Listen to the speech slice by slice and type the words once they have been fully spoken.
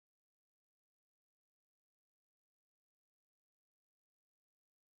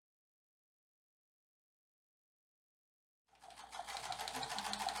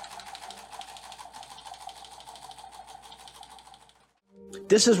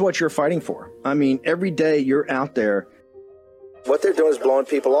This is what you're fighting for. I mean, every day you're out there. What they're doing is blowing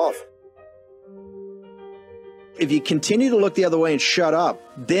people off. If you continue to look the other way and shut up,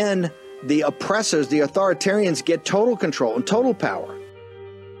 then the oppressors, the authoritarians, get total control and total power.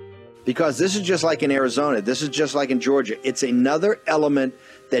 Because this is just like in Arizona. This is just like in Georgia. It's another element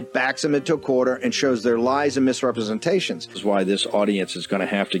that backs them into a corner and shows their lies and misrepresentations. This is why this audience is going to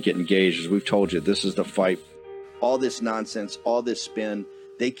have to get engaged. As we've told you, this is the fight. All this nonsense, all this spin,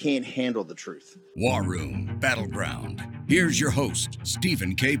 they can't handle the truth. War Room Battleground. Here's your host,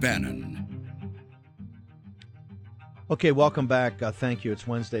 Stephen K. Bannon. Okay, welcome back. Thank you. It's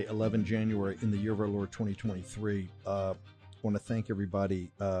Wednesday, 11 January in the year of our Lord 2023. I want to thank everybody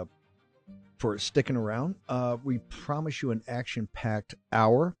for sticking around. We promise you an action-packed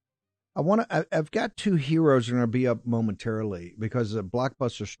hour. I've got two heroes who are going to be up momentarily because a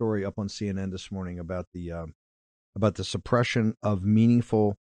blockbuster story up on CNN this morning about the suppression of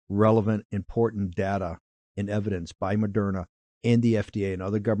meaningful, relevant, important data and evidence by Moderna and the FDA and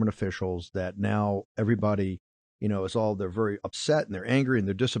other government officials that now everybody, they're very upset and they're angry and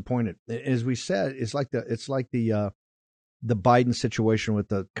they're disappointed. As we said, it's like the Biden situation with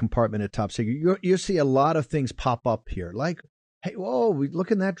the compartment at top secret. You see a lot of things pop up here. Like, hey, whoa, we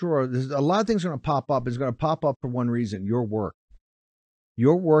look in that drawer. There's a lot of things going to pop up. It's going to pop up for one reason: your work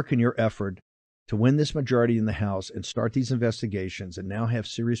and your effort to win this majority in the House and start these investigations, and now have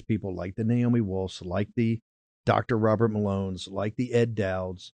serious people like the Naomi Wolfs, like the Dr. Robert Malones, like the Ed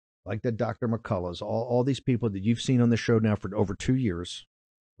Dowds, like the Dr. McCulloughs, all these people that you've seen on the show now for over 2 years,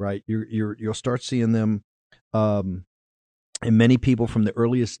 right? You'll start seeing them. And many people from the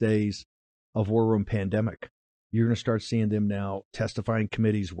earliest days of War Room Pandemic, you're going to start seeing them now testifying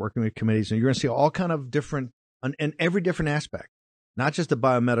committees, working with committees, and you're going to see all kind of different, and every different aspect, not just the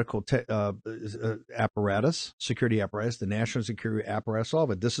biomedical apparatus, security apparatus, the national security apparatus, all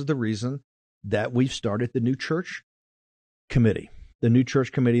of it. This is the reason that we've started the new church committee, the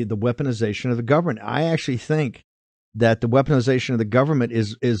weaponization of the government. I actually think that the weaponization of the government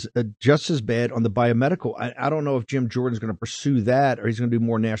is just as bad on the biomedical. I don't know if Jim Jordan's going to pursue that or he's going to do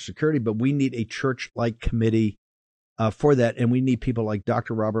more national security, but we need a church-like committee for that, and we need people like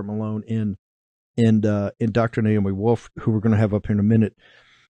Dr. Robert Malone and Dr. Naomi Wolf, who we're going to have up here in a minute,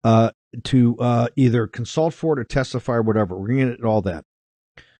 to either consult for it or testify or whatever. We're going to get all that.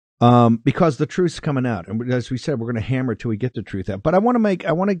 Because the truth's coming out. And as we said, we're going to hammer till we get the truth out. But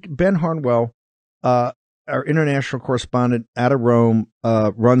Ben Harnwell, our international correspondent out of Rome,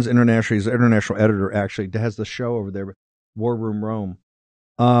 runs international. He's an international editor, actually, has the show over there, War Room Rome.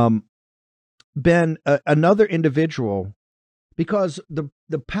 Ben, another individual, because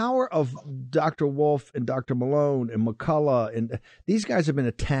the power of Dr. Wolf and Dr. Malone and McCullough, and these guys have been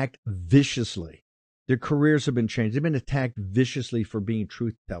attacked viciously. Their careers have been changed. They've been attacked viciously for being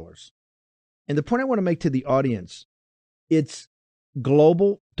truth tellers. And the point I want to make to the audience, it's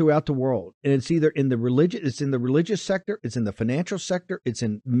global throughout the world. And it's either in the religious sector, it's in the financial sector, it's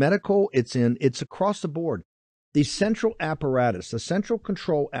in medical, it's across the board. The central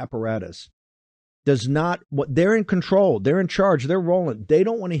control apparatus does not, they're in control, they're in charge, they're rolling. They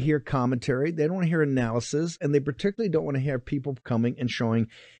don't want to hear commentary, they don't want to hear analysis, and they particularly don't want to hear people coming and showing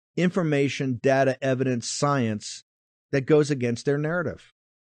information, data, evidence, science that goes against their narrative.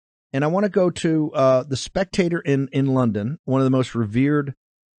 And I want to go to The Spectator in London, one of the most revered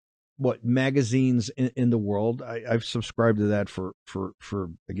magazines in the world. I've subscribed to that for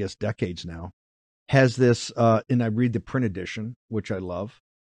I guess decades now. Has this, and I read the print edition, which I love.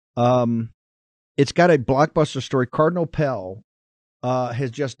 It's got a blockbuster story. Cardinal Pell has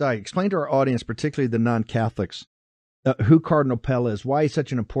just died. Explain to our audience, particularly the non-Catholics, who Cardinal Pell is, why he's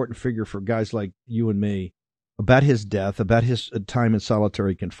such an important figure for guys like you and me, about his death, about his time in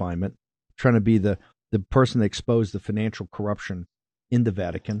solitary confinement, trying to be the person that exposed the financial corruption in the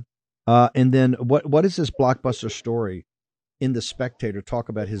Vatican. And then what is this blockbuster story in The Spectator? Talk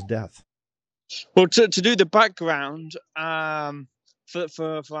about his death. Well, to do the background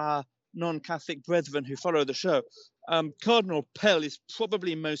for our non-Catholic brethren who follow the show, Cardinal Pell is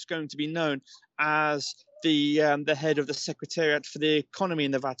probably most going to be known as the head of the Secretariat for the Economy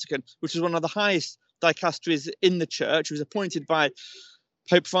in the Vatican, which is one of the highest dicasteries in the church. He was appointed by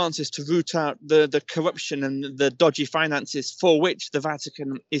Pope Francis to root out the corruption and the dodgy finances for which the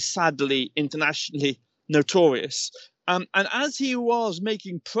Vatican is sadly internationally notorious. And as he was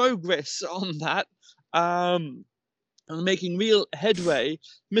making progress on that, and making real headway,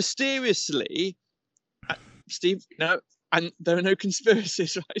 mysteriously, Steve, and there are no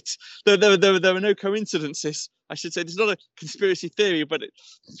conspiracies, right? There are no coincidences. I should say, it's not a conspiracy theory, but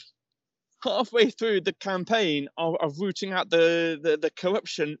halfway through the campaign of rooting out the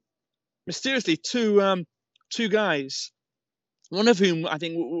corruption, mysteriously two guys, one of whom I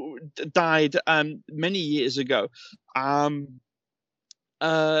think died many years ago,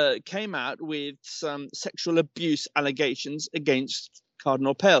 came out with some sexual abuse allegations against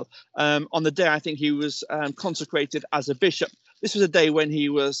Cardinal Pell on the day I think he was consecrated as a bishop. This was a day when he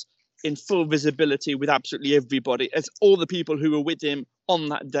was in full visibility with absolutely everybody, as all the people who were with him on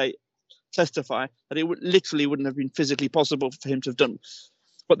that day testify that it literally wouldn't have been physically possible for him to have done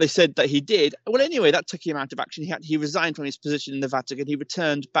what they said that he did. Well, anyway, that took him out of action. He resigned from his position in the Vatican. He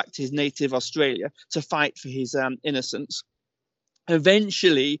returned back to his native Australia to fight for his innocence.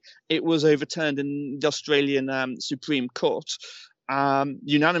 Eventually, it was overturned in the Australian Supreme Court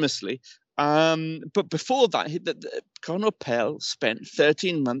unanimously. But before that, Cardinal Pell spent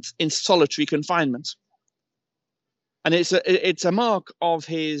 13 months in solitary confinement. And it's a mark of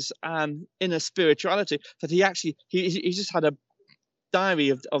his inner spirituality that he just had a diary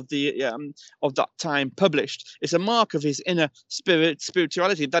of that time published. It's a mark of his inner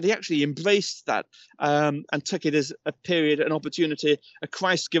spirituality that he actually embraced that and took it as a period, an opportunity, a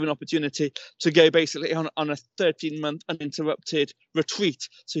Christ-given opportunity to go basically on a 13-month uninterrupted retreat,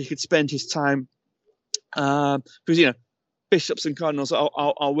 so he could spend his time because bishops and cardinals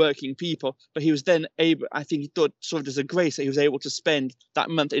are working people, but he was then able, I think he thought sort of as a grace that he was able to spend that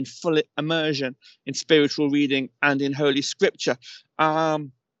month in full immersion in spiritual reading and in Holy Scripture.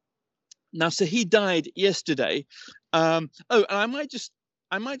 Now, so he died yesterday. And I might just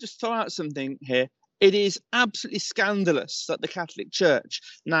throw out something here. It is absolutely scandalous that the Catholic Church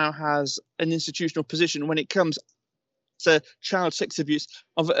now has an institutional position when it comes to child sex abuse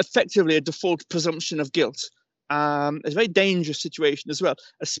of effectively a default presumption of guilt. It's a very dangerous situation as well,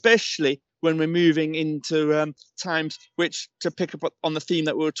 especially when we're moving into times which, to pick up on the theme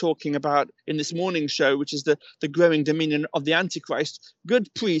that we were talking about in this morning's show, which is the growing dominion of the Antichrist. Good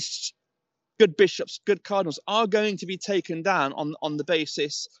priests, good bishops, good cardinals are going to be taken down on the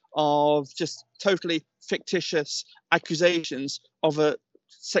basis of just totally fictitious accusations of a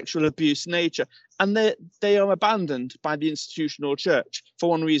sexual abuse nature, and they are abandoned by the institutional church for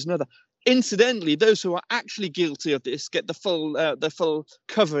one reason or another. Incidentally, those who are actually guilty of this get the full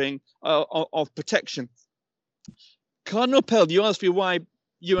covering of protection. Cardinal Pell, you asked me why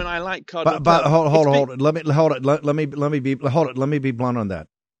you and I like Cardinal Pell. Hold it. Let me be blunt on that.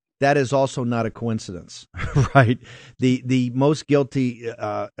 That is also not a coincidence, right? The most guilty,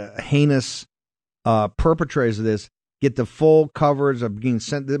 heinous perpetrators of this get the full coverage of being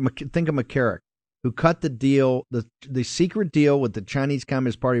sent. Think of McCarrick, who cut the deal. The secret deal with the Chinese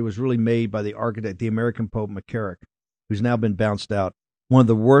Communist Party was really made by the architect, the American Pope McCarrick, who's now been bounced out. One of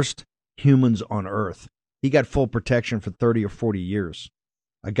the worst humans on earth. He got full protection for 30 or 40 years.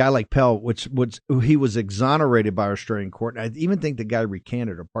 A guy like Pell, he was exonerated by Australian court. I even think the guy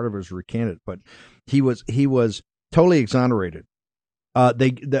recanted, or part of it was recanted, but he was totally exonerated.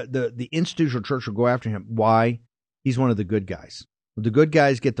 The institutional church will go after him. Why? He's one of the good guys. The good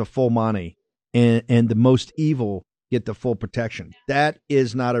guys get the full money, and the most evil get the full protection. That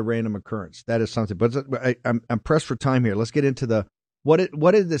is not a random occurrence. That is something. But I'm pressed for time here. Let's get into what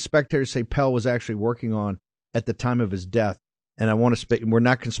did the Spectator say Pell was actually working on at the time of his death? And I want to speak. We're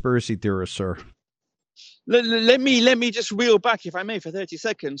not conspiracy theorists, sir. Let me just reel back, if I may, for 30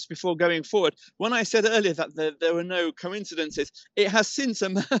 seconds before going forward. When I said earlier that there were no coincidences, it has since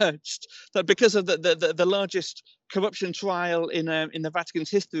emerged that because of the largest corruption trial in the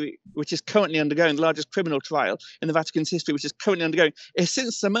Vatican's history, which is currently undergoing, the largest criminal trial in the Vatican's history, which is currently undergoing, it has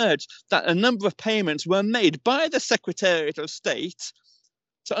since emerged that a number of payments were made by the Secretariat of State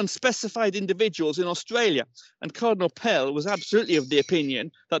to unspecified individuals in Australia. And Cardinal Pell was absolutely of the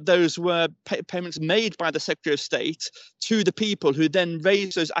opinion that those were payments made by the Secretary of State to the people who then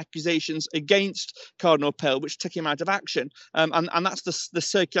raised those accusations against Cardinal Pell, which took him out of action. And that's the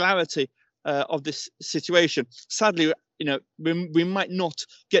circularity of this situation. Sadly, we might not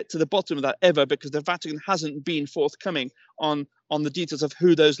get to the bottom of that ever, because the Vatican hasn't been forthcoming on the details of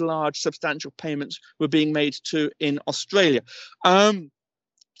who those large, substantial payments were being made to in Australia.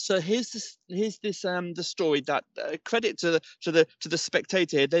 So here's the story that credit to the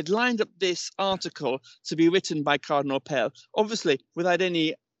Spectator here. They'd lined up this article to be written by Cardinal Pell, obviously without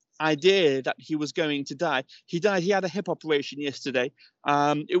any idea that he was going to die. He died. He had a hip operation yesterday.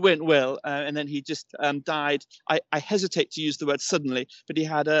 It went well, and then he just died. I hesitate to use the word suddenly, but he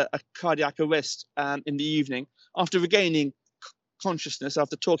had a cardiac arrest in the evening after regaining consciousness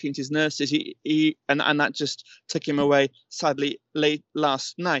after talking to his nurses, and that just took him away sadly late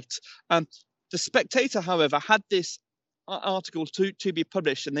last night. The Spectator, however, had this article to be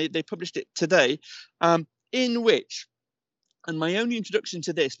published, and they published it today, in which, and my only introduction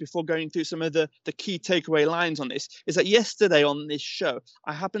to this before going through some of the key takeaway lines on this, is that yesterday on this show,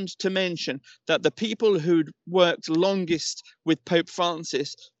 I happened to mention that the people who'd worked longest with Pope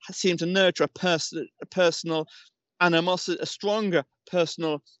Francis seemed to nurture a personal animosity, a stronger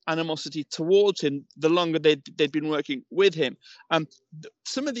personal animosity towards him the longer they'd been working with him.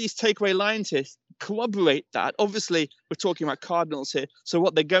 Some of these takeaway lines here corroborate that. Obviously, we're talking about cardinals here, so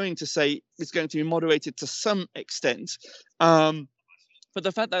what they're going to say is going to be moderated to some extent. But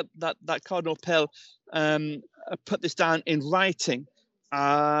the fact that Cardinal Pell put this down in writing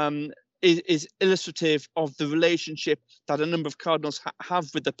is illustrative of the relationship that a number of cardinals have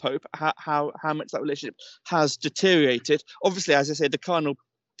with the Pope, how much that relationship has deteriorated. Obviously, as I say, the cardinal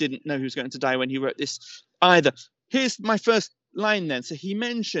didn't know he was going to die when he wrote this either. Here's my first line then. So he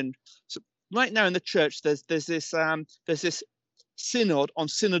mentioned, so right now in the church, there's this synod on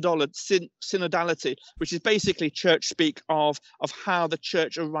synodality, which is basically church speak of how the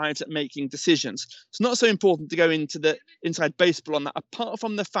church arrives at making decisions. It's not so important to go into the inside baseball on that, apart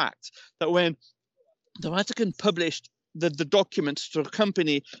from the fact that when the Vatican published the documents to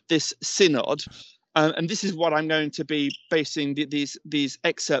accompany this synod, and this is what I'm going to be basing these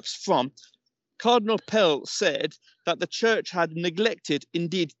excerpts from, Cardinal Pell said that the church had neglected,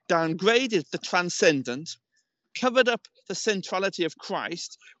 indeed downgraded, the transcendent, covered up the centrality of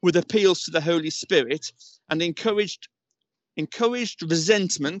Christ with appeals to the Holy Spirit, and encouraged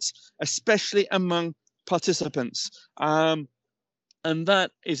resentment, especially among participants. And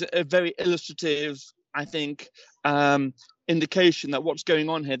that is a very illustrative, I think, indication that what's going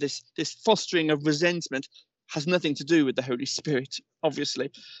on here, this fostering of resentment, has nothing to do with the Holy Spirit, obviously.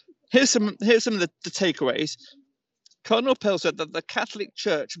 Here's some of the takeaways. Cardinal Pell said that the Catholic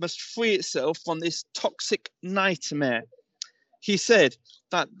Church must free itself from this toxic nightmare. He said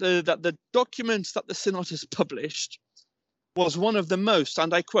that the documents that the Synod has published was one of the most,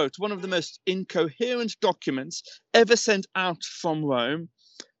 and I quote, one of the most incoherent documents ever sent out from Rome,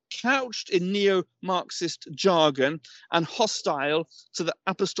 couched in neo-Marxist jargon and hostile to the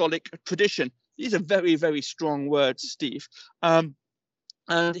apostolic tradition. These are very, very strong words, Steve.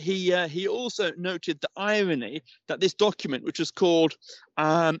 And he also noted the irony that this document, which was called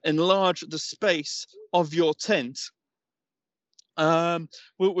Enlarge the Space of Your Tent,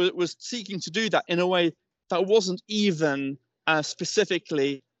 was seeking to do that in a way that wasn't even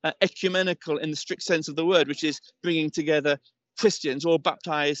specifically ecumenical in the strict sense of the word, which is bringing together Christians or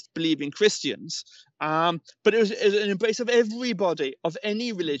baptized believing Christians. But it was an embrace of everybody, of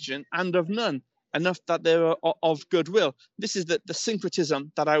any religion and of none, enough that they were of goodwill. This is the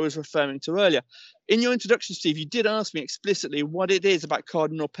syncretism that I was referring to earlier. In your introduction, Steve, you did ask me explicitly what it is about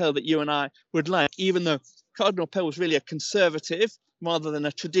Cardinal Pell that you and I would like, even though Cardinal Pell was really a conservative rather than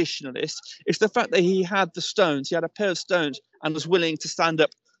a traditionalist. It's the fact that he had the stones, he had a pair of stones, and was willing to stand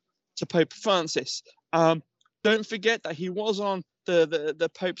up to Pope Francis. Don't forget that he was on the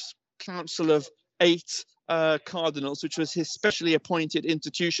Pope's Council of 8 cardinals, which was his specially appointed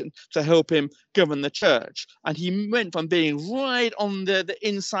institution to help him govern the church. And he went from being right on the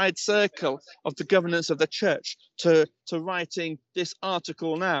inside circle of the governance of the church to writing this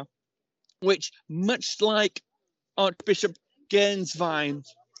article now, which, much like Archbishop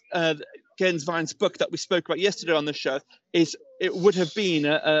Genswein's book that we spoke about yesterday on the show, it would have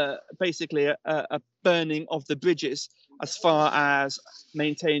been basically a burning of the bridges as far as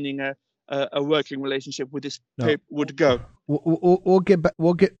maintaining a working relationship with this Pope would go. We'll get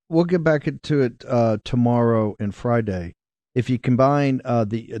back into it tomorrow and Friday. If you combine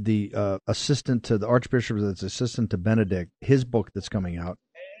the assistant to the Archbishop that's assistant to Benedict, his book that's coming out,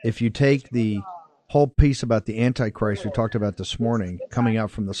 if you take the whole piece about the Antichrist we talked about this morning, coming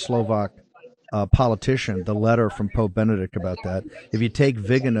out from the Slovak politician, the letter from Pope Benedict about that, if you take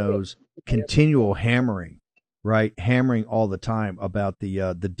Vigano's continual hammering all the time about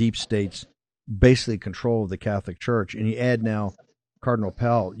the deep state's basically control of the Catholic Church, and you add now Cardinal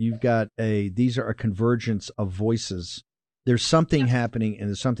Pell, you've got these are a convergence of voices. There's something happening, and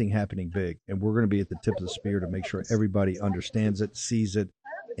there's something happening big, and we're going to be at the tip of the spear to make sure everybody understands it, sees it,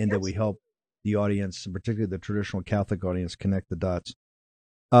 and that we help the audience, and particularly the traditional Catholic audience, connect the dots.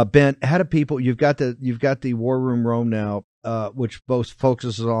 Ben, how do people? You've got the War Room Rome now, which both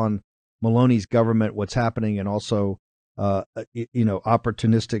focuses on Meloni's government, what's happening, and also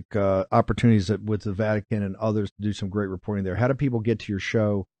opportunistic opportunities with the Vatican and others to do some great reporting there. How do people get to your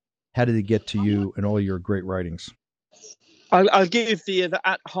show? How do they get to you and all your great writings? I'll give the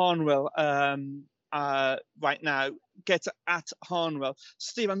at Harnwell right now, get at Harnwell.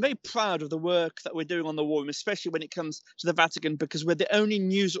 Steve, I'm very proud of the work that we're doing on the war room, especially when it comes to the Vatican, because we're the only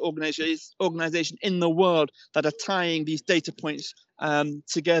news organization in the world that are tying these data points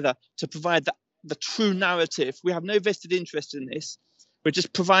together to provide the true narrative. We have no vested interest in this. We're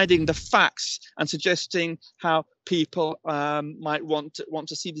just providing the facts and suggesting how people might want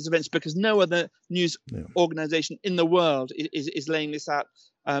to see these events, because no other news organization in the world is laying this out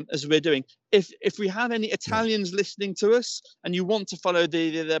as we're doing. If we have any Italians listening to us and you want to follow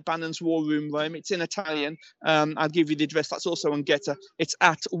the Bannon's War Room Rome, it's in Italian. I'll give you the address. That's also on Getter. It's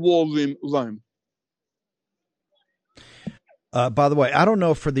at War Room Rome. By the way, I don't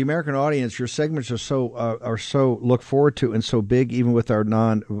know, for the American audience, your segments are so look forward to and so big, even with our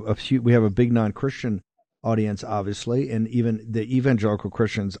we have a big non-Christian audience, obviously, and even the evangelical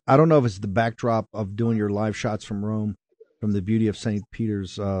Christians. I don't know if it's the backdrop of doing your live shots from Rome, from the beauty of St.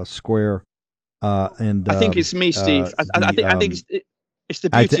 Peter's Square, and I think it's me, Steve. I think it's the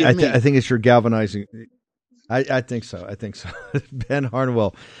beauty of me. I think it's your galvanizing. I think so. Ben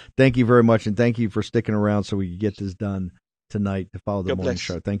Harnwell, thank you very much, and thank you for sticking around so we can get this done tonight to follow the morning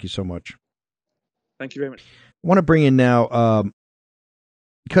show. Thank you so much. Thank you very much. I want to bring in now,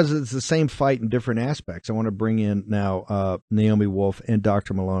 because it's the same fight in different aspects, I want to bring in now Naomi Wolf and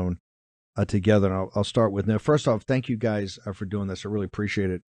Dr. Malone together. And I'll start with, now, first off, thank you guys for doing this. I really appreciate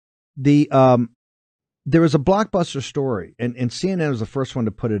it. There was a blockbuster story, and CNN was the first one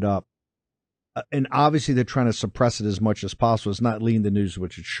to put it up. And obviously they're trying to suppress it as much as possible. It's not leading the news,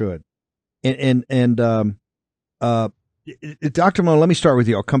 which it should. Dr. Malone, let me start with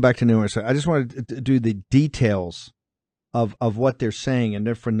you. I'll come back to Naomi. I just wanted to do the details of what they're saying. And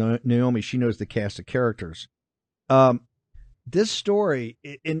then for Naomi, she knows the cast of characters. This story,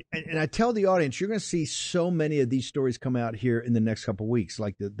 and I tell the audience, you're going to see so many of these stories come out here in the next couple of weeks,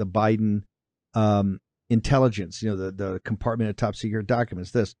 like the Biden intelligence, the compartment of top secret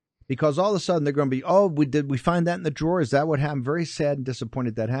documents, this. Because all of a sudden they're going to be, did we find that in the drawer? Is that what happened? Very sad and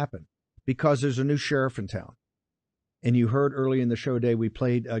disappointed that happened. Because there's a new sheriff in town. And you heard early in the show today, we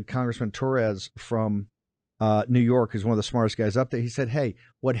played Congressman Torres from New York, who's one of the smartest guys up there. He said, hey,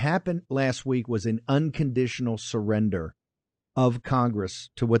 what happened last week was an unconditional surrender of Congress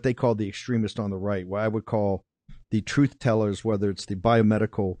to what they call the extremists on the right, what I would call the truth tellers, whether it's the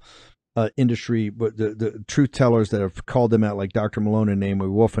biomedical industry, but the truth tellers that have called them out, like Dr. Malone and Naomi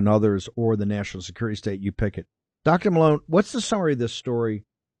Wolf and others, or the national security state, you pick it. Dr. Malone, what's the summary of this story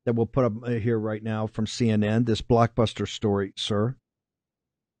that we'll put up here right now from CNN, this blockbuster story, sir?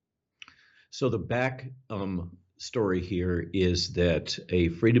 So the back story here is that a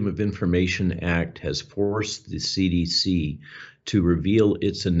Freedom of Information Act has forced the CDC to reveal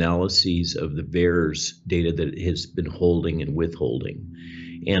its analyses of the VAERS data that it has been holding and withholding.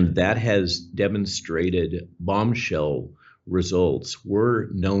 And that has demonstrated bombshell results were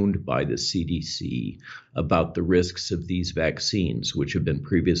known by the CDC about the risks of these vaccines, which have been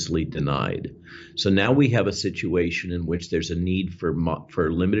previously denied. So now we have a situation in which there's a need for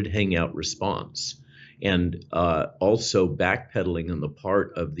limited hangout response, and also backpedaling on the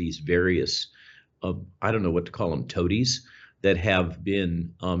part of these various, I don't know what to call them, toadies, that have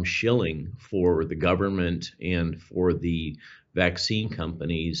been shilling for the government and for the vaccine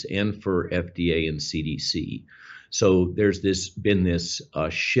companies and for FDA and CDC. So there's been this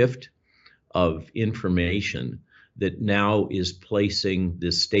shift of information that now is placing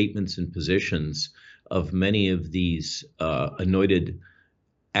the statements and positions of many of these anointed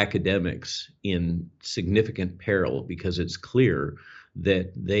academics in significant peril, because it's clear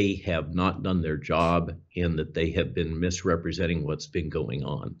that they have not done their job and that they have been misrepresenting what's been going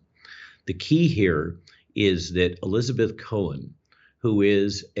on. The key here is that Elizabeth Cohen, who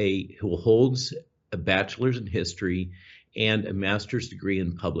holds a bachelor's in history and a master's degree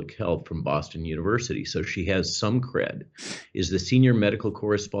in public health from Boston University, so she has some cred, is the senior medical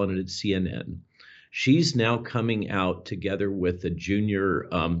correspondent at CNN. She's now coming out together with a junior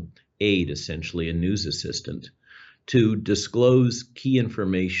aide, essentially a news assistant, to disclose key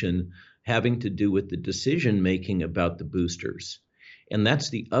information having to do with the decision making about the boosters. And that's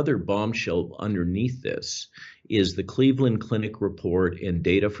the other bombshell underneath this, is the Cleveland Clinic report and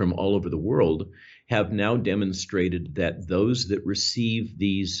data from all over the world have now demonstrated that those that receive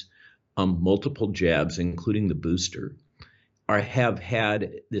these multiple jabs, including the booster, have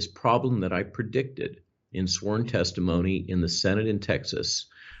had this problem that I predicted in sworn testimony in the Senate in Texas,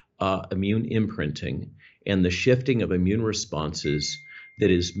 immune imprinting, and the shifting of immune responses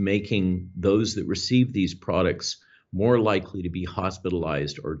that is making those that receive these products more likely to be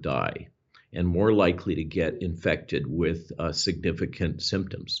hospitalized or die. and more likely to get infected with significant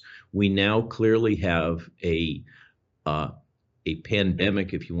symptoms. We now clearly have a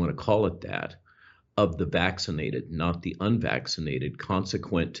pandemic, if you want to call it that, of the vaccinated, not the unvaccinated,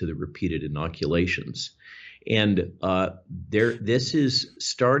 consequent to the repeated inoculations. And this is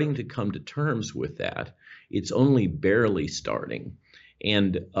starting to come to terms with that. It's only barely starting.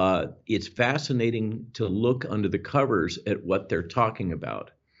 And it's fascinating to look under the covers at what they're talking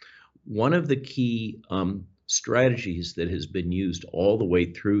about. One of the key strategies that has been used all the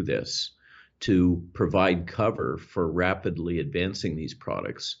way through this to provide cover for rapidly advancing these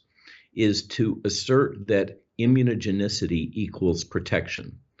products is to assert that immunogenicity equals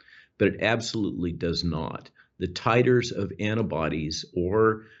protection, but it absolutely does not. The titers of antibodies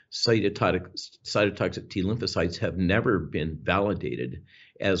or cytotoxic T lymphocytes have never been validated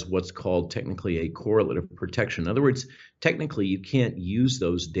as what's called technically a correlative protection. In other words, technically you can't use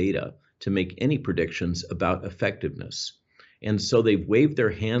those data to make any predictions about effectiveness. And so they've waved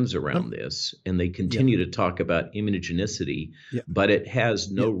their hands around this, and they continue to talk about immunogenicity, but it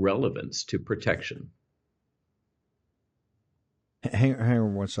has no relevance to protection. Hang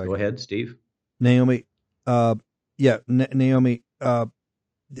on one second. Go ahead, Steve. Naomi. Naomi.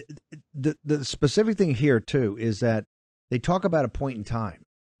 The specific thing here too is that they talk about a point in time.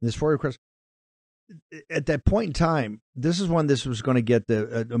 This FOIA request. At that point in time, this is when this was going to get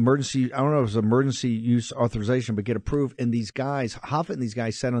the emergency, I don't know if it was emergency use authorization, but get approved. And these guys, Hoffitt and these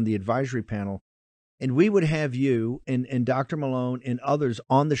guys sat on the advisory panel, and we would have you and Dr. Malone and others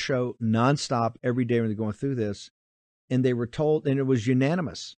on the show nonstop every day when they're going through this. And they were told, and it was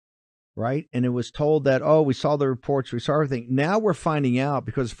unanimous, right? And it was told that, oh, we saw the reports, we saw everything. Now we're finding out,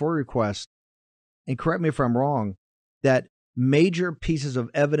 because FOIA request, and correct me if I'm wrong, that major pieces of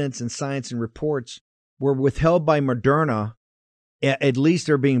evidence and science and reports were withheld by Moderna. At least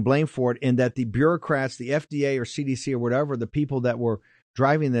they're being blamed for it, and that the bureaucrats, the FDA or CDC or whatever, the people that were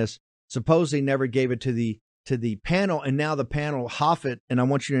driving this, supposedly never gave it to the panel. And now the panel, Hoffitt, and I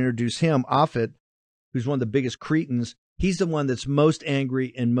want you to introduce him, Hoffitt, who's one of the biggest cretins. He's the one that's most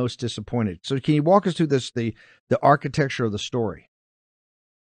angry and most disappointed. So can you walk us through this, the architecture of the story?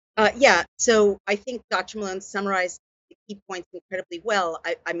 So I think Dr. Malone summarized the key points incredibly well.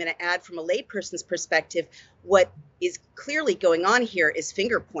 I'm going to add from a layperson's perspective, what is clearly going on here is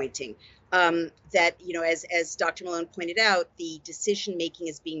finger pointing. That, as Dr. Malone pointed out, the decision making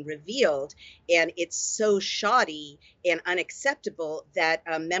is being revealed, and it's so shoddy and unacceptable that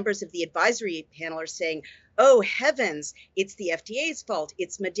members of the advisory panel are saying, oh heavens, it's the FDA's fault,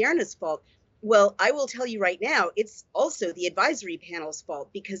 it's Moderna's fault. Well, I will tell you right now, it's also the advisory panel's fault,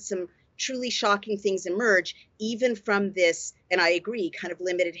 because some truly shocking things emerge even from this, and I agree, kind of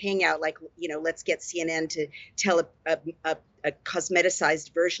limited hangout, like, let's get CNN to tell a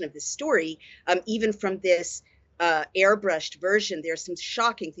cosmeticized version of this story. Even from this airbrushed version, there's some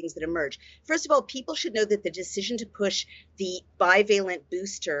shocking things that emerge. First of all, people should know that the decision to push the bivalent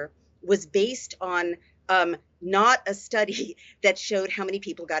booster was based on not a study that showed how many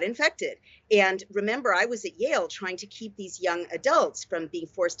people got infected. And remember, I was at Yale trying to keep these young adults from being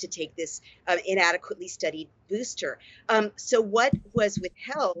forced to take this inadequately studied booster. So what was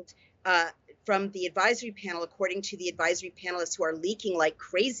withheld from the advisory panel, according to the advisory panelists who are leaking like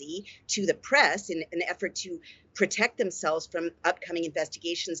crazy to the press in an effort to protect themselves from upcoming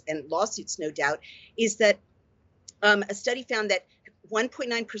investigations and lawsuits, no doubt, is that a study found that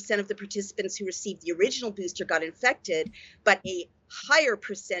 1.9% of the participants who received the original booster got infected, but a higher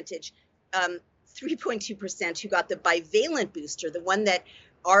percentage, 3.2%, who got the bivalent booster, the one that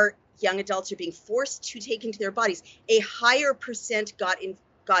our young adults are being forced to take into their bodies, a higher percent got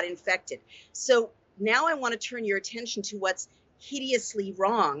infected. So now I want to turn your attention to what's hideously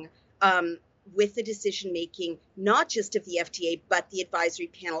wrong with the decision making, not just of the FDA, but the advisory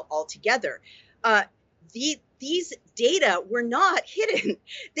panel altogether. These data were not hidden.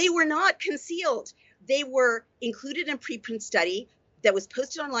 They were not concealed. They were included in a preprint study that was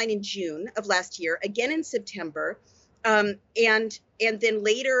posted online in June of last year, again in September, and then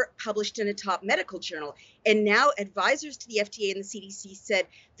later published in a top medical journal. And now advisors to the FDA and the CDC said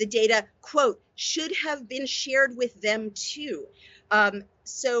the data, quote, should have been shared with them too.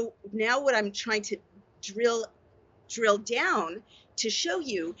 So now what I'm trying to drill down to show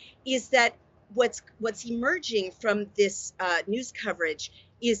you is that what's emerging from this news coverage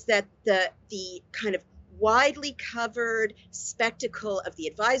is that the kind of widely covered spectacle of the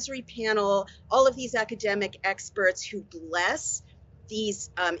advisory panel, all of these academic experts who bless these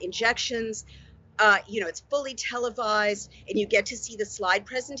injections, it's fully televised, and you get to see the slide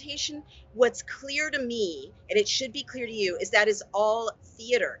presentation. What's clear to me, and it should be clear to you, is that is all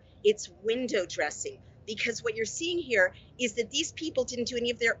theater. it's window dressing. Because what you're seeing here is that these people didn't do any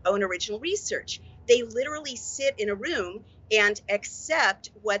of their own original research. They literally sit in a room and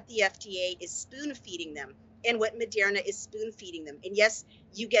accept what the FDA is spoon feeding them and what Moderna is spoon feeding them. And yes,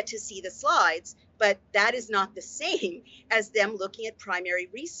 you get to see the slides, but that is not the same as them looking at primary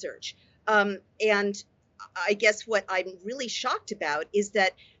research. And I guess what I'm really shocked about is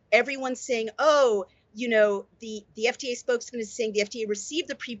that everyone's saying, oh, you know, the FDA spokesman is saying the FDA received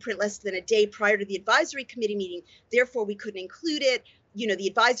the preprint less than a day prior to the advisory committee meeting, therefore we couldn't include it. You know, the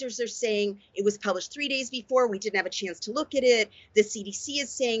advisors are saying it was published 3 days before, we didn't have a chance to look at it. The CDC is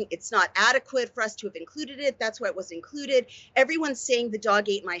saying it's not adequate for us to have included it, that's why it wasn't included. Everyone's saying the dog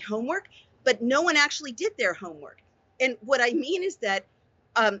ate my homework, but no one actually did their homework. And what I mean is that,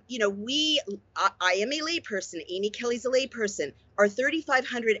 you know, I am a layperson, Amy Kelly's a layperson, our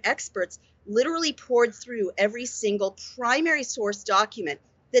 3,500 experts literally poured through every single primary source document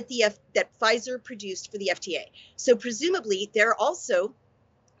that that Pfizer produced for the FDA. So presumably there are also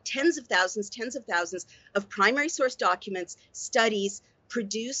tens of thousands of primary source documents, studies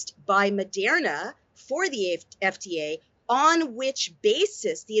produced by Moderna for the FDA, on which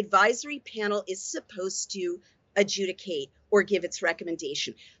basis the advisory panel is supposed to adjudicate or give its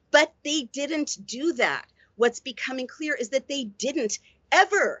recommendation. But they didn't do that. What's becoming clear is that they didn't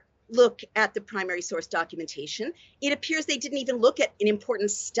ever look at the primary source documentation. It appears they didn't even look at an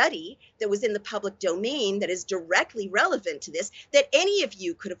important study that was in the public domain that is directly relevant to this, that any of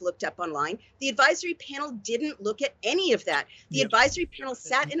you could have looked up online. The advisory panel didn't look at any of that. The advisory panel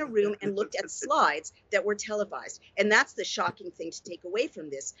sat in a room and looked at slides that were televised. And that's the shocking thing to take away from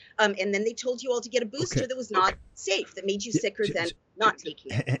this. And then they told you all to get a booster that was not safe, that made you sicker than not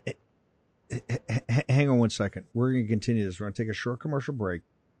taking it. Hang on one second. We're going to continue this. We're going to take a short commercial break.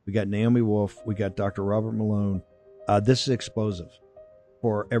 We got Naomi Wolf. We got Dr. Robert Malone. This is explosive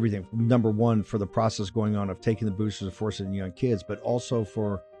for everything. Number one, for the process going on of taking the boosters and forcing it in young kids, but also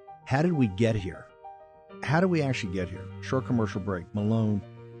for how did we get here? How did we actually get here? Short commercial break. Malone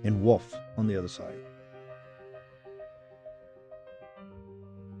and Wolf on the other side.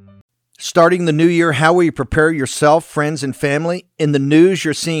 Starting the new year, how will you prepare yourself, friends, and family? In the news,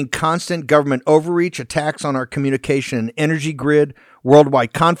 you're seeing constant government overreach, attacks on our communication and energy grid,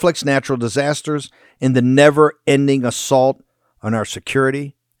 worldwide conflicts, natural disasters, and the never-ending assault on our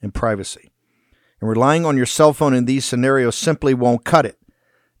security and privacy. And relying on your cell phone in these scenarios simply won't cut it.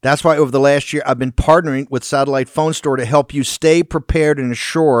 That's why over the last year, I've been partnering with Satellite Phone Store to help you stay prepared and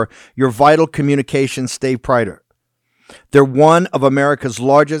ensure your vital communications stay brighter. They're one of America's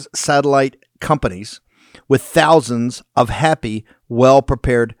largest satellite companies with thousands of happy,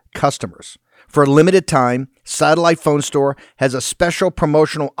 well-prepared customers. For a limited time, Satellite Phone Store has a special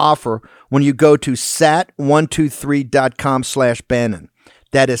promotional offer when you go to sat123.com/Bannon.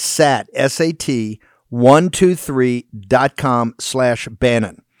 That is sat, S-A-T,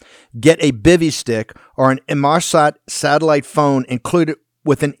 123.com/Bannon. Get a Bivy stick or an Inmarsat satellite phone included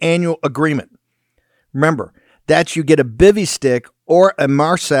with an annual agreement. Remember, that's you get a Bivy stick or a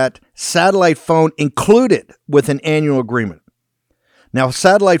Inmarsat satellite phone included with an annual agreement. Now,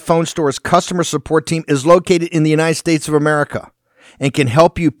 Satellite Phone Store's customer support team is located in the United States of America and can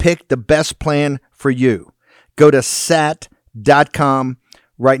help you pick the best plan for you. Go to sat.com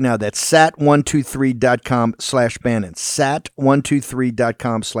right now. That's sat123.com/Bannon.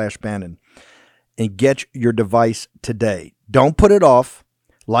 Sat123.com/Bannon. And get your device today. Don't put it off.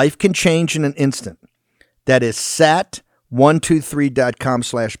 Life can change in an instant. That is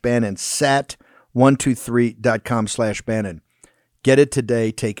sat123.com/Bannon. Sat123.com/Bannon. Get it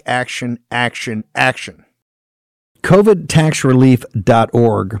today. Take action, action, action.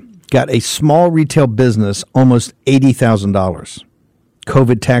 COVIDtaxrelief.org got a small retail business almost $80,000.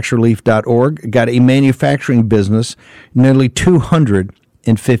 COVIDtaxrelief.org got a manufacturing business nearly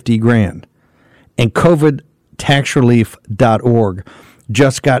 $250,000. And COVIDtaxrelief.org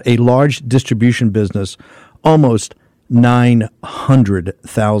just got a large distribution business almost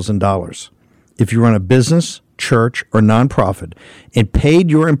 $900,000. If you run a business, church, or nonprofit and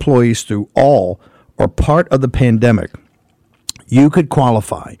paid your employees through all or part of the pandemic, you could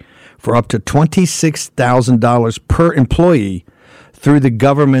qualify for up to $26,000 per employee through the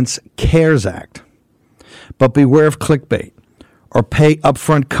government's CARES Act. But beware of clickbait or pay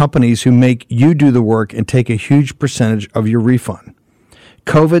upfront companies who make you do the work and take a huge percentage of your refund.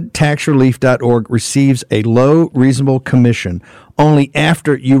 COVIDtaxrelief.org receives a low, reasonable commission only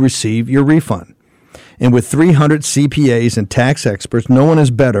after you receive your refund. And with 300 CPAs and tax experts, no one is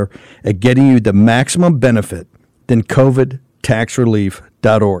better at getting you the maximum benefit than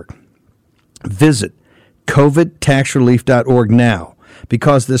COVIDtaxrelief.org. Visit COVIDtaxrelief.org now,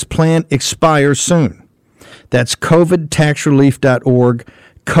 because this plan expires soon. That's covidtaxrelief.org,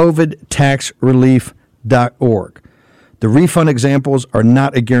 covidtaxrelief.org. The refund examples are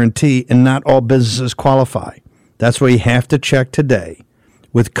not a guarantee, and not all businesses qualify. That's why you have to check today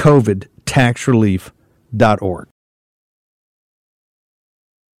with covidtaxrelief.org.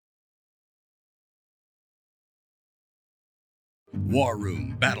 War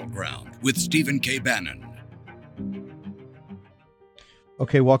Room Battleground with Stephen K. Bannon.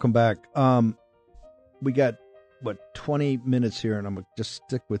 Okay, welcome back. We got, 20 minutes here, and I'm going to just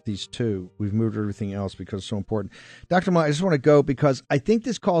stick with these two. We've moved everything else because it's so important. Dr. Malone, I just want to go because I think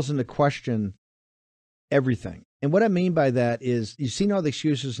this calls into question everything. And what I mean by that is you've seen all the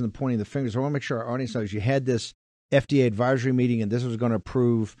excuses and the pointing the fingers. I want to make sure our audience knows you had this FDA advisory meeting, and this was going to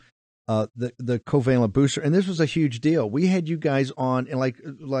approve the covalent booster. And this was a huge deal. We had you guys on, and like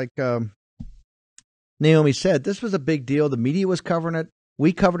Naomi said, this was a big deal. The media was covering it.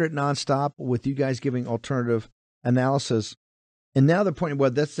 We covered it nonstop with you guys giving alternative analysis. And now they're pointing,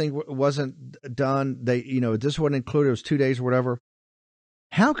 well, this thing wasn't done. This wasn't included. It was 2 days or whatever.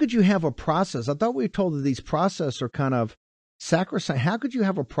 How could you have a process? I thought we were told that these processes are kind of sacrosanct. How could you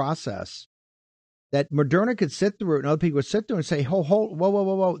have a process that Moderna could sit through and other people would sit through and say,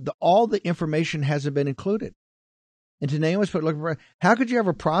 whoa. All the information hasn't been included. And to Naomi's point, how could you have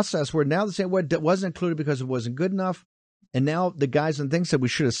a process where now they're saying, well, it wasn't included because it wasn't good enough? And now the guys and things said we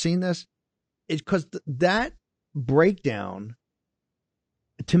should have seen this. It's because that breakdown,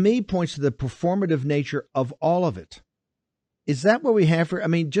 to me, points to the performative nature of all of it. Is that what we have for? I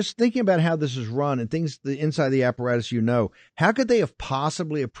mean, just thinking about how this is run and things the inside the apparatus, how could they have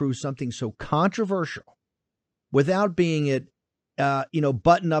possibly approved something so controversial without being it,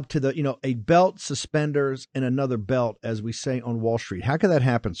 buttoned up to the, a belt, suspenders, and another belt, as we say on Wall Street? How could that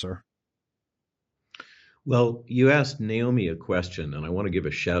happen, sir? Well, you asked Naomi a question, and I want to give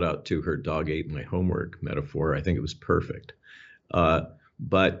a shout out to her dog ate my homework metaphor. I think it was perfect.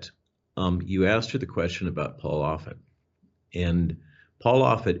 But you asked her the question about Paul Offit, and Paul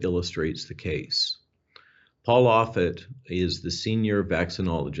Offit illustrates the case. Paul Offit is the senior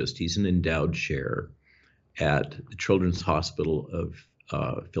vaccinologist. He's an endowed chair at the Children's Hospital of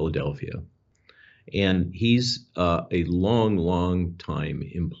Philadelphia. And he's a long time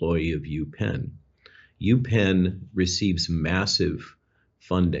employee of UPenn. UPenn receives massive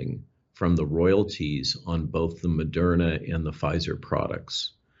funding from the royalties on both the Moderna and the Pfizer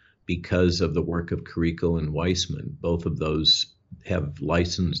products because of the work of Carrico and Weissman. Both of those they've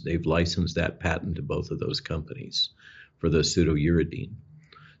licensed that patent to both of those companies for the pseudouridine.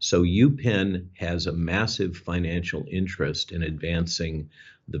 So UPenn has a massive financial interest in advancing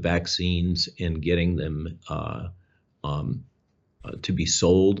the vaccines and getting them to be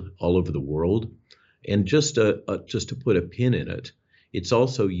sold all over the world. And just to put a pin in it, it's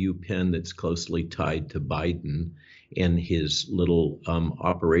also UPenn that's closely tied to Biden and his little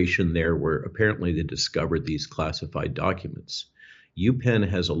operation there where apparently they discovered these classified documents. UPenn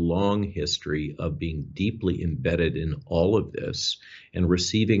has a long history of being deeply embedded in all of this and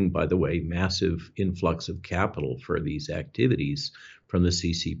receiving, by the way, massive influx of capital for these activities from the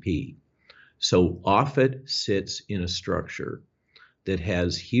CCP. So Offit sits in a structure that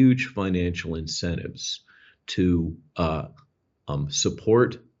has huge financial incentives to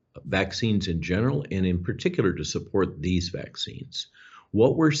support vaccines in general, and in particular to support these vaccines.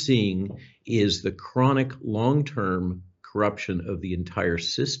 What we're seeing is the chronic long-term corruption of the entire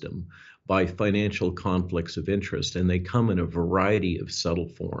system by financial conflicts of interest, and they come in a variety of subtle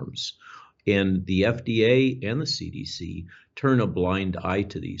forms. And the FDA and the CDC turn a blind eye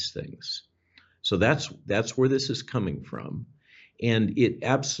to these things. So that's where this is coming from. And it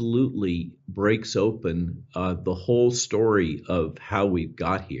absolutely breaks open the whole story of how we've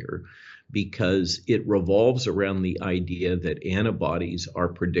got here, because it revolves around the idea that antibodies are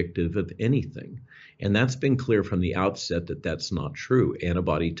predictive of anything. And that's been clear from the outset that that's not true.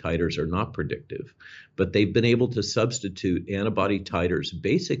 Antibody titers are not predictive, but they've been able to substitute antibody titers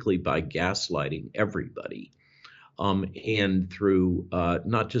basically by gaslighting everybody. And through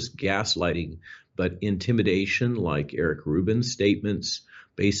not just gaslighting, but intimidation, like Eric Rubin's statements,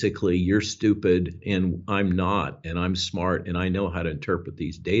 basically, you're stupid and I'm not, and I'm smart and I know how to interpret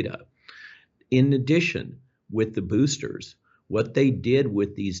these data. In addition, with the boosters, what they did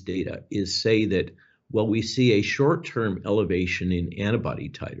with these data is say that, well, we see a short-term elevation in antibody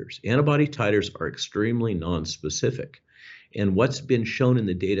titers. Antibody titers are extremely nonspecific. And what's been shown in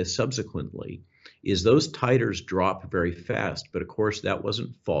the data subsequently is those titers drop very fast, but of course that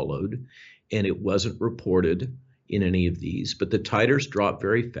wasn't followed and it wasn't reported in any of these, but the titers drop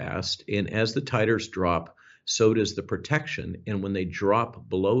very fast. And as the titers drop, so does the protection. And when they drop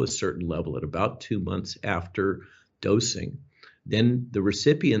below a certain level at about 2 months after dosing, then the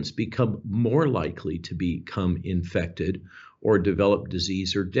recipients become more likely to become infected or develop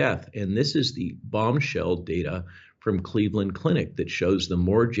disease or death. And this is the bombshell data from Cleveland Clinic that shows the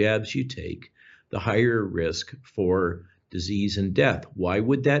more jabs you take, the higher risk for disease and death. Why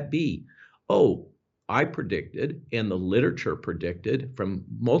would that be? Oh, I predicted, and the literature predicted from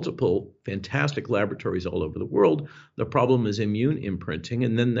multiple fantastic laboratories all over the world, the problem is immune imprinting.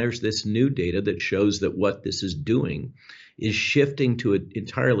 And then there's this new data that shows that what this is doing is shifting to an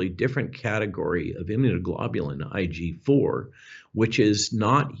entirely different category of immunoglobulin, IG4, which is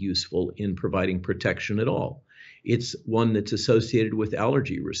not useful in providing protection at all. It's one that's associated with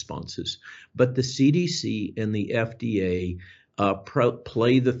allergy responses. But the CDC and the FDA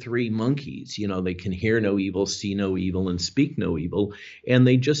play the three monkeys. You know, they can hear no evil, see no evil, and speak no evil, and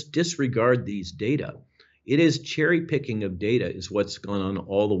they just disregard these data. It is cherry picking of data is what's gone on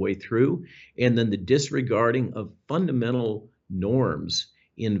all the way through, and then the disregarding of fundamental norms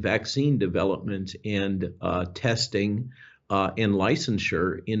in vaccine development and testing and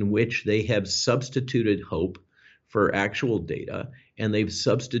licensure, in which they have substituted hope for actual data, and they've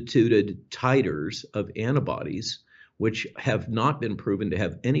substituted titers of antibodies, which have not been proven to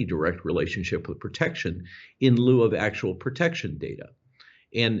have any direct relationship with protection, in lieu of actual protection data.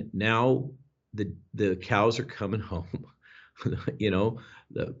 And now the cows are coming home. You know,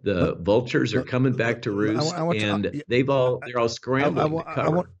 the vultures are coming back to roost, and they're all scrambling.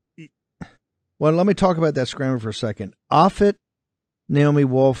 Well, let me talk about that scramble for a second. Offit, Naomi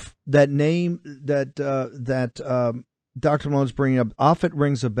Wolf, that name that Dr. Malone's bringing up, Offit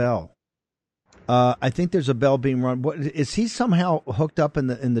rings a bell. I think there's a bell being run. What, is he somehow hooked up in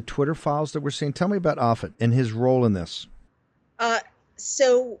the Twitter files that we're seeing? Tell me about Offit and his role in this.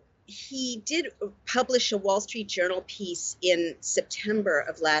 So he did publish a Wall Street Journal piece in September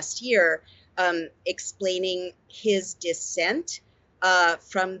of last year, explaining his dissent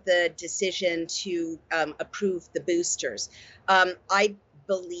from the decision to approve the boosters. I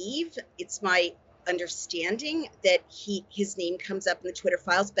believe, it's my understanding, that his name comes up in the Twitter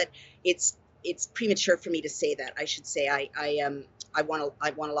files, but it's premature for me to say that. I should say I want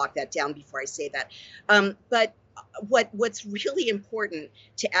to lock that down before I say that. But what's really important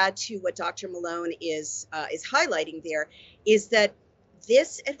to add to what Dr. Malone is highlighting there is that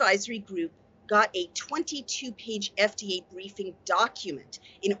this advisory group got a 22-page FDA briefing document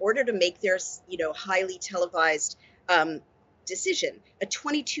in order to make their highly televised decision. A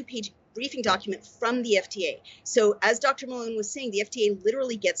 22-page briefing document from the FDA. So as Dr. Malone was saying, the FDA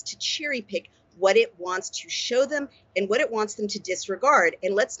literally gets to cherry pick what it wants to show them and what it wants them to disregard.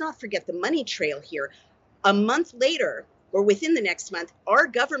 And let's not forget the money trail here. A month later, or within the next month, our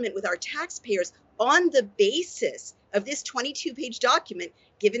government with our taxpayers, on the basis of this 22-page document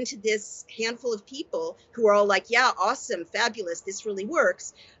given to this handful of people who are all like, yeah, awesome, fabulous, this really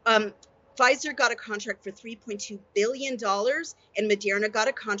works. Pfizer got a contract for $3.2 billion and Moderna got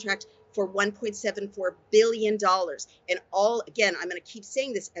a contract for $1.74 billion. And all, again, I'm going to keep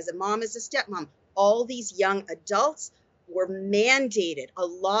saying this as a mom, as a stepmom, all these young adults were mandated. A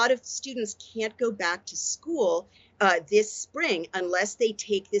lot of students can't go back to school this spring unless they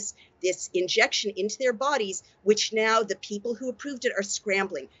take this injection into their bodies, which now the people who approved it are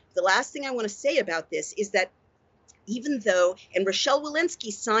scrambling. The last thing I want to say about this is that even though, and Rochelle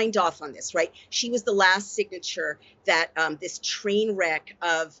Walensky signed off on this, right? She was the last signature that this train wreck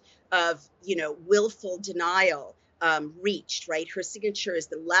of willful denial reached, right? Her signature is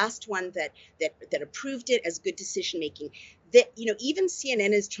the last one that approved it as good decision making. That, even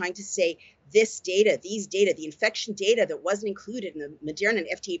CNN is trying to say these data, the infection data that wasn't included in the Moderna and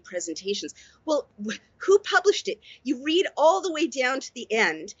FDA presentations. Well, who published it? You read all the way down to the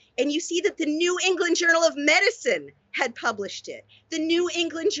end, and you see that the New England Journal of Medicine had published it. The New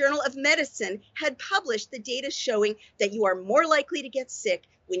England Journal of Medicine had published the data showing that you are more likely to get sick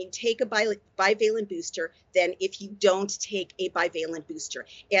when you take a bivalent booster than if you don't take a bivalent booster.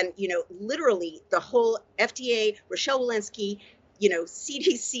 And, literally the whole FDA, Rochelle Walensky,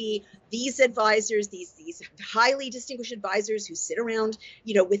 CDC, these advisors, these highly distinguished advisors who sit around,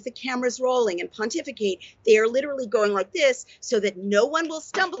 with the cameras rolling and pontificate, they are literally going like this so that no one will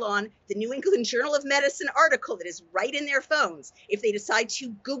stumble on the New England Journal of Medicine article that is right in their phones if they decide to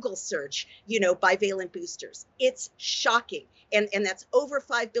Google search, bivalent boosters. It's shocking. And that's over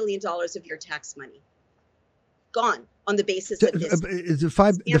 $5 billion of your tax money gone on the basis of this. The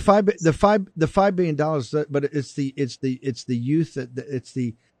 $5 billion, but it's the youth, it's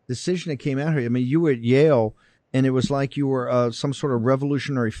the decision that came out here. I mean, you were at Yale, and it was like you were some sort of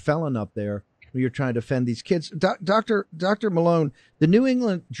revolutionary felon up there, when you're trying to defend these kids. Dr. Malone, the New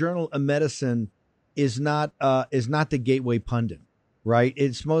England Journal of Medicine is not the gateway pundit, right?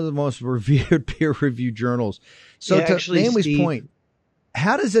 It's one of the most revered peer-reviewed journals. So yeah, to actually, Naomi's Steve, point,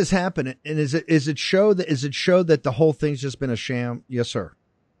 how does this happen? And is it show that the whole thing's just been a sham? Yes, sir.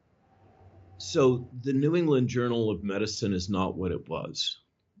 So the New England Journal of Medicine is not what it was.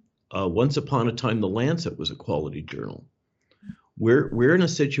 Once upon a time, the Lancet was a quality journal. We're in a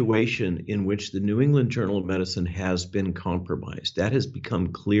situation in which the New England Journal of Medicine has been compromised. That has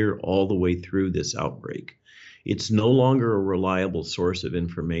become clear all the way through this outbreak. It's no longer a reliable source of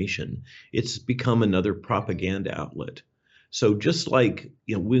information. It's become another propaganda outlet. So just like,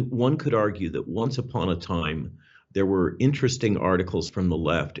 one could argue that once upon a time, there were interesting articles from the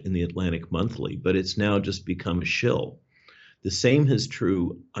left in the Atlantic Monthly, but it's now just become a shill. The same is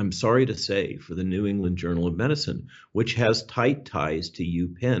true, I'm sorry to say, for the New England Journal of Medicine, which has tight ties to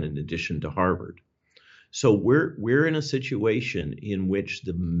UPenn in addition to Harvard. So we're in a situation in which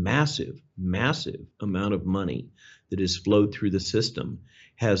the massive amount of money that has flowed through the system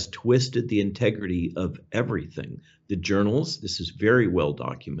has twisted the integrity of everything. The journals, this is very well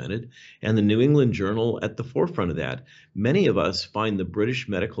documented, and the New England Journal at the forefront of that. Many of us find the British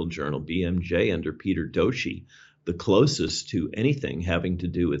Medical Journal, BMJ, under Peter Doshi, the closest to anything having to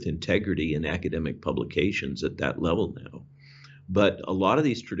do with integrity in academic publications at that level now. But a lot of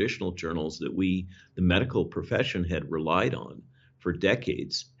these traditional journals that the medical profession had relied on for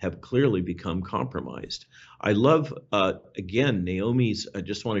decades have clearly become compromised. I love, again, Naomi's, I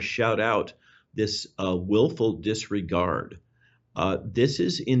just want to shout out this willful disregard. This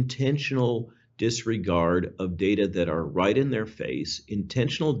is intentional disregard of data that are right in their face,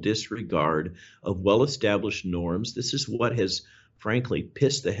 intentional disregard of well-established norms. This is what has frankly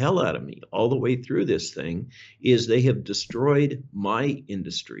pissed the hell out of me all the way through this thing, is they have destroyed my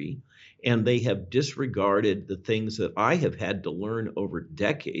industry and they have disregarded the things that I have had to learn over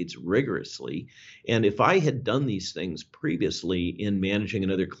decades rigorously. And if I had done these things previously in managing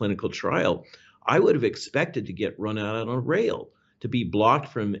another clinical trial, I would have expected to get run out on a rail, to be blocked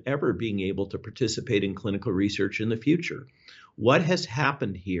from ever being able to participate in clinical research in the future. What has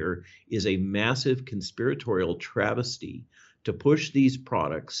happened here is a massive conspiratorial travesty to push these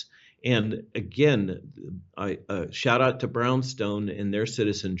products. And again, I shout out to Brownstone and their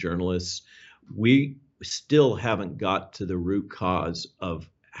citizen journalists. We still haven't got to the root cause of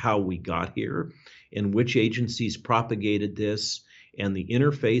how we got here and which agencies propagated this, and the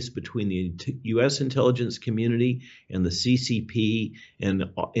interface between the U.S. intelligence community and the CCP and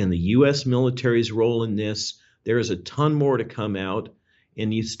the U.S. military's role in this. There is a ton more to come out.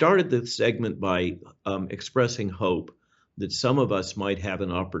 And you started the segment by expressing hope that some of us might have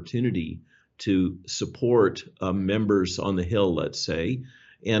an opportunity to support members on the Hill, let's say.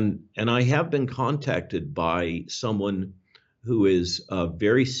 And I have been contacted by someone who is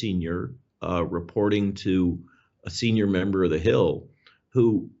very senior, reporting to a senior member of the Hill,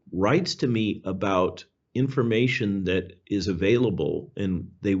 who writes to me about information that is available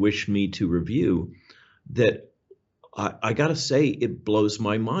and they wish me to review, that I got to say, it blows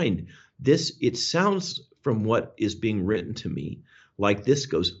my mind. It sounds from what is being written to me like this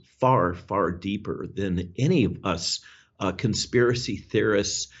goes far, far deeper than any of us conspiracy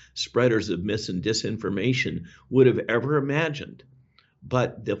theorists, spreaders of mis and disinformation would have ever imagined.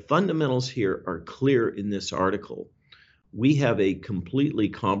 But the fundamentals here are clear in this article. We have a completely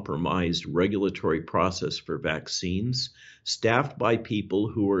compromised regulatory process for vaccines, staffed by people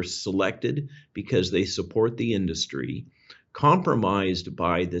who are selected because they support the industry, compromised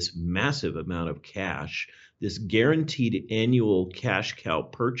by this massive amount of cash, this guaranteed annual cash cow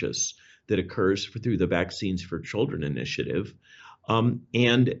purchase that occurs through the Vaccines for Children initiative. And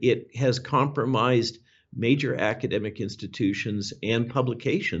it has compromised major academic institutions and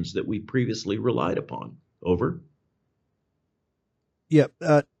publications that we previously relied upon. Over. Yeah.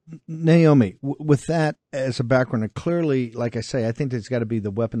 Naomi, with that as a background, and clearly, like I say, I think there's got to be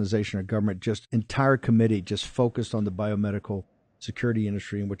the weaponization of government, just entire committee just focused on the biomedical security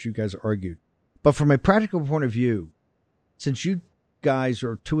industry and what you guys argued. But from a practical point of view, since you guys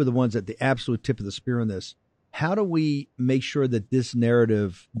are two of the ones at the absolute tip of the spear on this, how do we make sure that this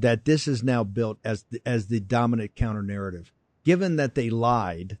narrative, that this is now built as the dominant counter narrative, given that they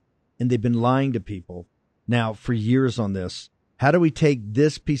lied and they've been lying to people now for years on this? How do we take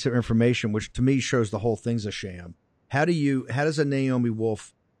this piece of information, which to me shows the whole thing's a sham? How does a Naomi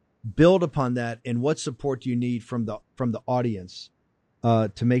Wolf build upon that, and what support do you need from the audience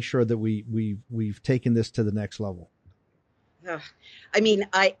to make sure that we've taken this to the next level? I mean,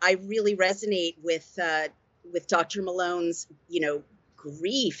 I really resonate with Dr. Malone's,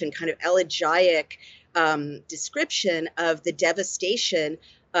 grief and kind of elegiac description of the devastation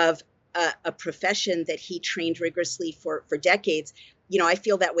of a profession that he trained rigorously for decades. I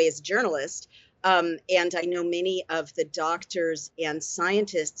feel that way as a journalist. And I know many of the doctors and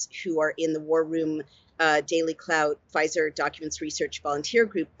scientists who are in the War Room Daily Clout Pfizer Documents Research Volunteer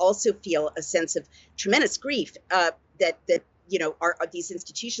Group also feel a sense of tremendous grief that are these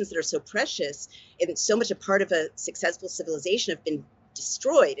institutions that are so precious and so much a part of a successful civilization have been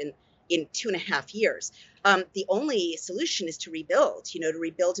destroyed in 2.5 years. The only solution is to rebuild, to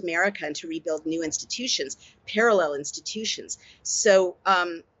rebuild America and to rebuild new institutions, parallel institutions. So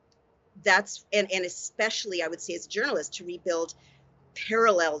that's, and especially I would say as a journalist, to rebuild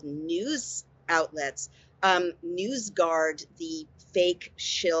parallel news outlets, NewsGuard, the fake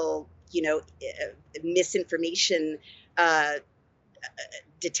shill, misinformation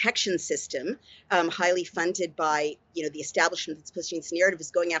detection system, highly funded by, the establishment that's pushing this narrative,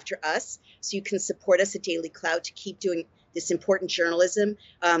 is going after us. So you can support us at Daily Clout to keep doing this important journalism.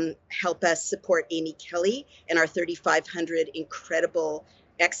 Help us support Amy Kelly and our 3,500 incredible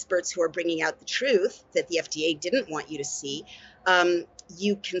experts who are bringing out the truth that the FDA didn't want you to see.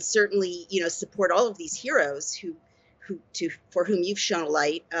 You can certainly, support all of these heroes for whom you've shown a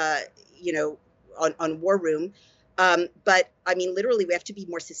light, on War Room. But I mean, literally, we have to be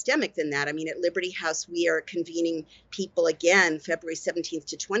more systemic than that. I mean, at Liberty House, we are convening people again, February 17th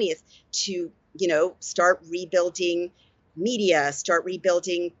to 20th, to, start rebuilding media, start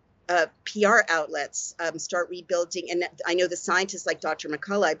rebuilding PR outlets, start rebuilding. And I know the scientists like Dr.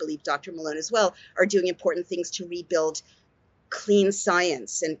 McCullough, I believe Dr. Malone as well, are doing important things to rebuild clean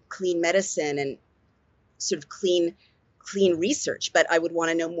science and clean medicine and sort of clean research. But I would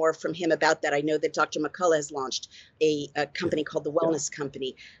want to know more from him about that. I know that Dr. McCullough has launched a company called the Wellness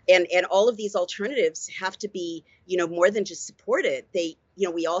Company, and all of these alternatives have to be, more than just supported. They,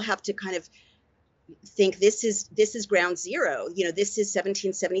 we all have to kind of think this is ground zero. This is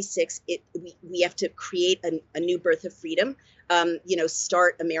 1776. We have to create a new birth of freedom.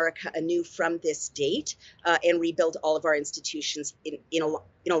 Start America anew from this date, and rebuild all of our institutions in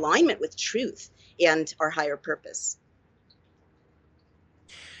alignment with truth and our higher purpose.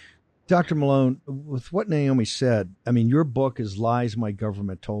 Dr. Malone, with what Naomi said, I mean, your book is Lies My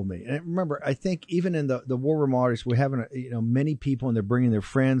Government Told Me. And remember, I think even in the War Room audience, we're having, many people, and they're bringing their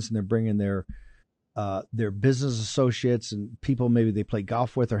friends and they're bringing their business associates and people maybe they play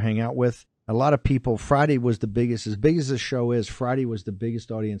golf with or hang out with. A lot of people, Friday was the biggest, as big as the show is, Friday was the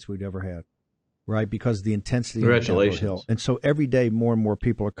biggest audience we'd ever had, right? Because of the intensity. Congratulations. Of Hill. And so every day more and more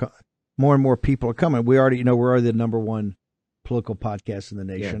people are coming. We already, we're already the number one political podcast in the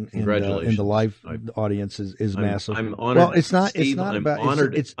nation. Yeah, congratulations. And the live audience is massive. I'm honored. Well, it's not. Steve, it's not I'm about.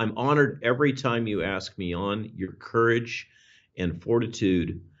 Honored. I'm honored every time you ask me on. Your courage and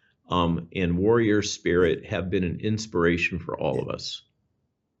fortitude, and warrior spirit have been an inspiration for all of us.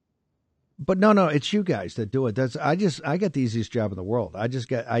 But no, it's you guys that do it. I got the easiest job in the world.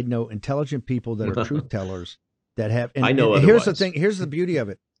 I know intelligent people that are truth tellers that have. And, I know. And here's the thing. Here's the beauty of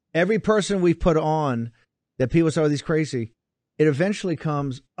it. Every person we've put on that people say, "Oh, these crazy." It eventually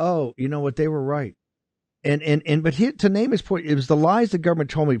comes, oh, you know what? They were right. But to name his point, it was the lies the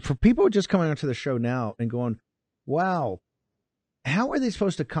government told me. For people just coming onto the show now and going, wow, how are they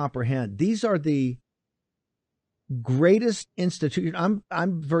supposed to comprehend? These are the greatest institutions.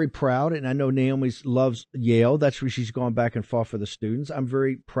 I'm very proud, and I know Naomi loves Yale. That's where she's gone back and fought for the students. I'm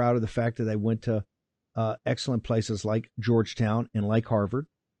very proud of the fact that they went to excellent places like Georgetown and like Harvard.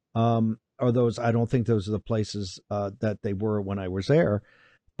 I don't think those are the places that they were when I was there.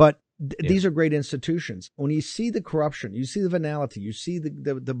 But these are great institutions. When you see the corruption, you see the venality, you see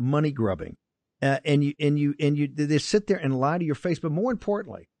the money grubbing, and they sit there and lie to your face. But more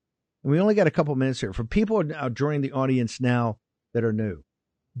importantly, and we only got a couple minutes here, for people joining the audience now that are new,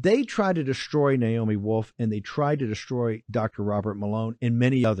 they tried to destroy Naomi Wolf and they tried to destroy Dr. Robert Malone and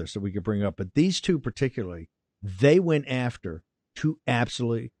many others that we could bring up. But these two particularly, they went after to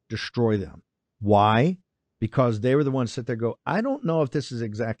absolutely destroy them. Why? Because they were the ones that sit there and go, I don't know if this is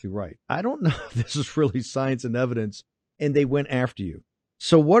exactly right. I don't know if this is really science and evidence. And they went after you.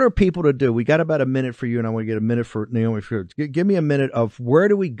 So what are people to do? We got about a minute for you, and I want to get a minute for Naomi. Give me a minute of where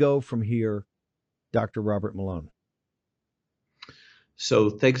do we go from here, Dr. Robert Malone? So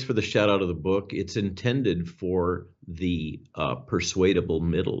thanks for the shout out of the book. It's intended for the persuadable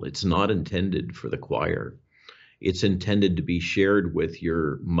middle. It's not intended for the choir. It's intended to be shared with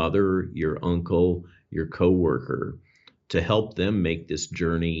your mother, your uncle, your coworker, to help them make this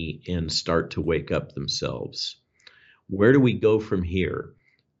journey and start to wake up themselves. Where do we go from here?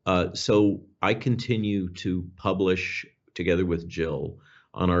 So I continue to publish, together with Jill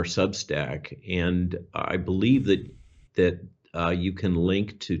on our Substack, and I believe that you can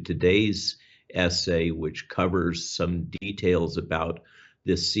link to today's essay, which covers some details about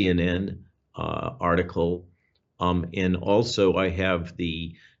this CNN article. And also I have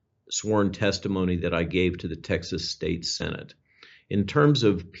the sworn testimony that I gave to the Texas State Senate. In terms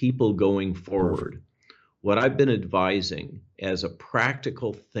of people going forward, what I've been advising as a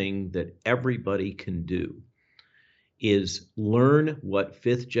practical thing that everybody can do is learn what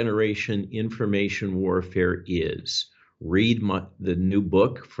fifth generation information warfare is. Read the new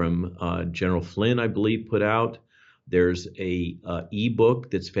book from General Flynn, I believe, put out. There's a ebook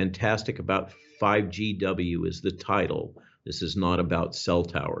that's fantastic about 5GW is the title. This is not about cell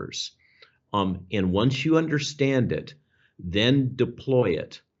towers. And once you understand it, then deploy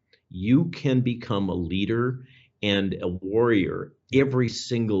it. You can become a leader and a warrior, every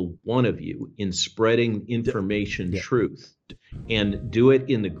single one of you, in spreading information truth. And do it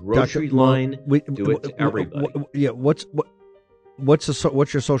in the grocery line. Do it to everybody.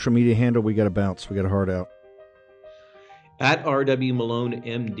 What's your social media handle? We got to bounce. We got to hard out. At RW Malone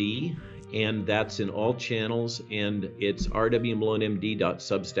MD, and that's in all channels, and it's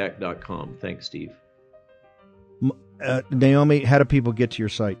rwmalonemd.substack.com. Thanks, Steve. Naomi, how do people get to your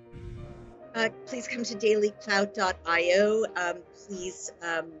site? Please come to dailycloud.io. Please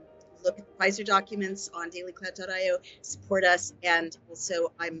look at the Pfizer documents on dailycloud.io. Support us. And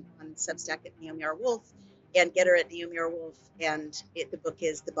also, I'm on Substack at Naomi R. Wolf and Getter at Naomi R. Wolf. And the book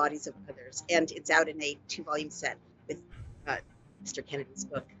is The Bodies of Others. And it's out in a 2-volume set with Mr. Kennedy's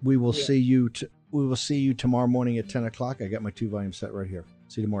book. We will see you. We will see you tomorrow morning at 10 o'clock. I got my 2-volume set right here.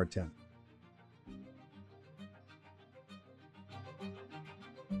 See you tomorrow at 10.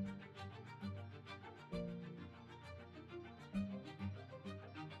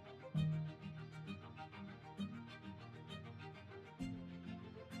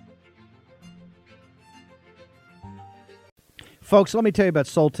 Folks, let me tell you about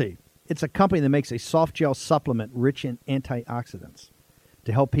Solti. It's a company that makes a soft gel supplement rich in antioxidants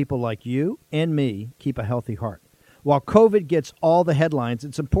to help people like you and me keep a healthy heart. While COVID gets all the headlines,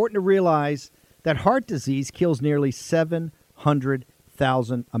 it's important to realize that heart disease kills nearly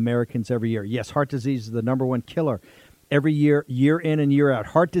 700,000 Americans every year. Yes, heart disease is the number one killer every year, year in and year out.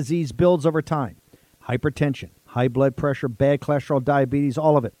 Heart disease builds over time. Hypertension, high blood pressure, bad cholesterol, diabetes,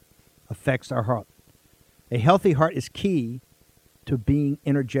 all of it affects our heart. A healthy heart is key to being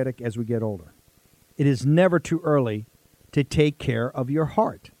energetic as we get older. It is never too early to take care of your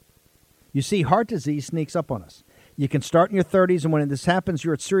heart. You see, heart disease sneaks up on us. You can start in your 30s, and when this happens,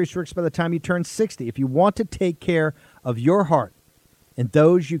 you're at serious risk by the time you turn 60. If you want to take care of your heart and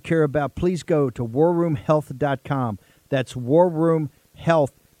those you care about, please go to warroomhealth.com. That's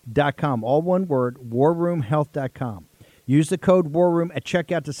warroomhealth.com. All one word, warroomhealth.com. Use the code WARROOM at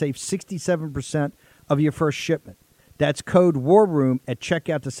checkout to save 67% of your first shipment. That's code WARROOM at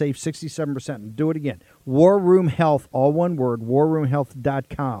checkout to save 67%. And do it again. War Room Health, all one word,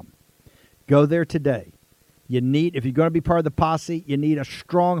 warroomhealth.com. Go there today. If you're going to be part of the posse, you need a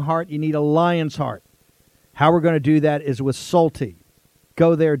strong heart. You need a lion's heart. How we're going to do that is with Solti.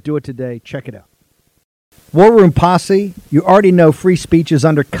 Go there, do it today. Check it out. War Room Posse, you already know free speech is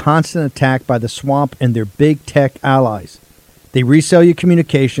under constant attack by the swamp and their big tech allies. They resell your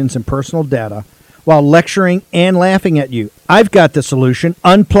communications and personal data while lecturing and laughing at you. I've got the solution.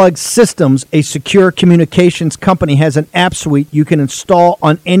 Unplugged Systems, a secure communications company, has an app suite you can install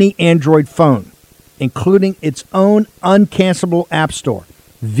on any Android phone, including its own uncancelable app store,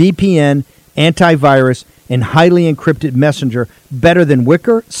 VPN, antivirus, and highly encrypted messenger, better than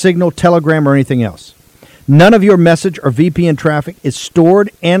Wickr, Signal, Telegram, or anything else. None of your message or VPN traffic is stored,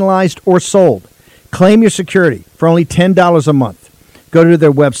 analyzed, or sold. Claim your security for only $10 a month. Go to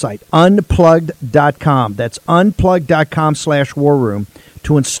their website, unplugged.com. That's unplugged.com/warroom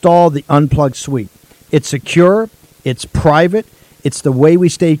to install the Unplugged suite. It's secure, it's private, it's the way we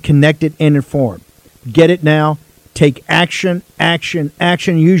stay connected and informed. Get it now. Take action, action,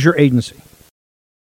 action. Use your agency.